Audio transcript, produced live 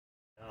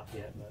off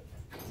yet, but.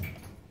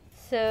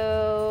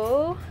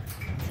 So,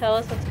 tell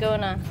us what's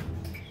going on.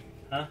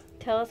 Huh?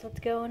 Tell us what's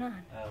going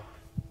on.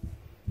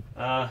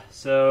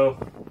 So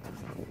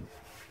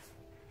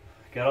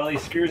got all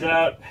these screws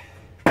out,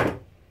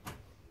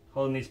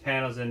 holding these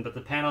panels in, but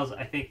the panels,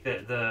 I think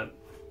that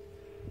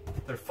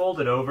they're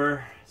folded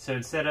over. So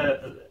instead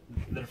of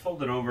they're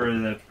folded over,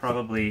 they're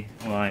probably,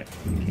 well, I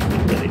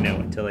can't really know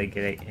until I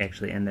get it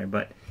actually in there,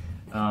 but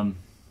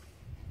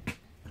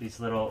these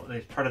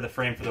part of the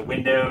frame for the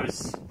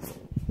windows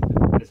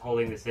is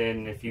holding this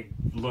in. If you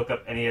look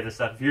up any of the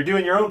stuff, if you're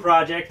doing your own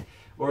project,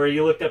 or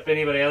you looked up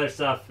anybody other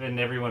stuff, and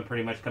everyone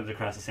pretty much comes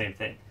across the same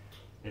thing.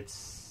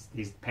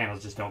 These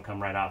panels just don't come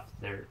right off.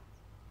 They're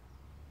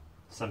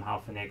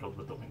somehow finagled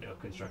with the window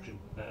construction,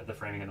 the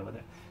framing of the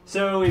window.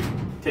 So we've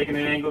taken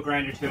an angle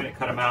grinder to it and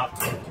cut them out.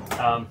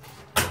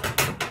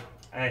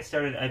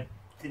 I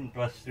didn't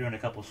bust through in a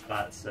couple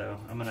spots, so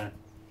I'm gonna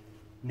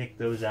nick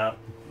those out.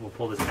 We'll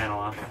pull this panel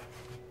off.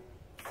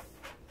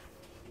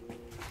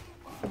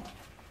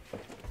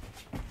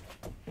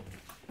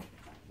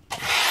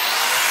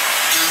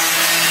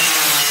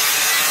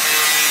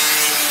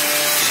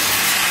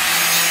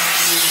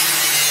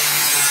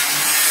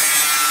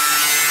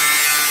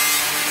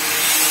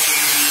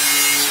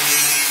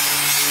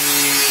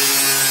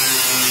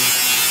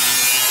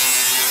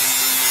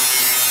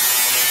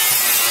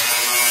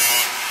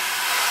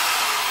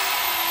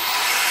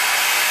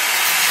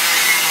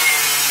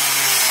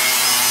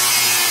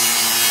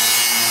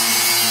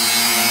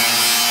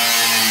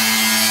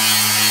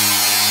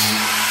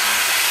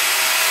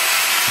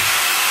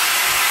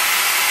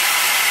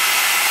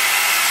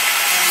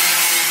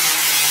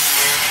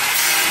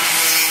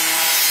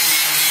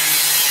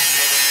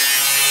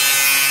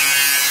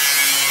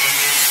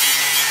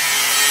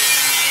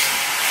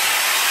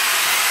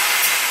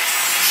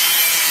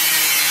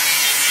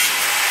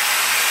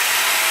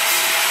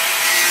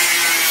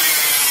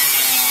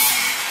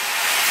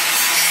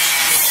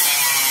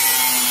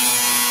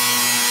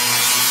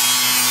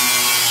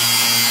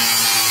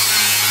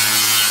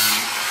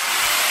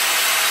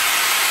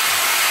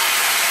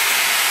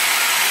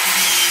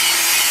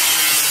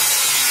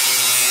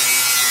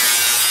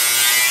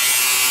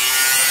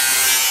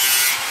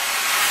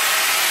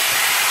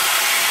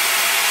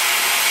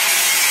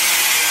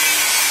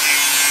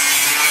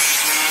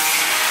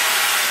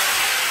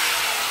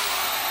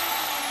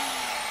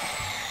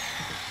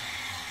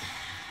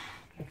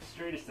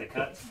 Straightest of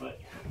cuts, but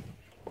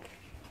I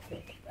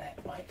think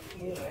that might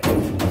do it.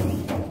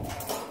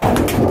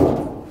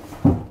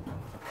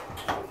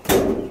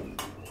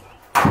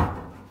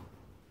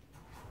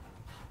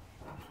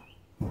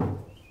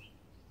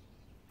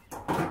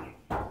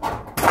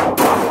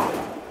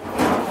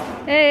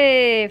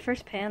 Hey,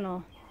 first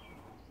panel.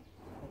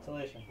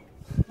 Insulation.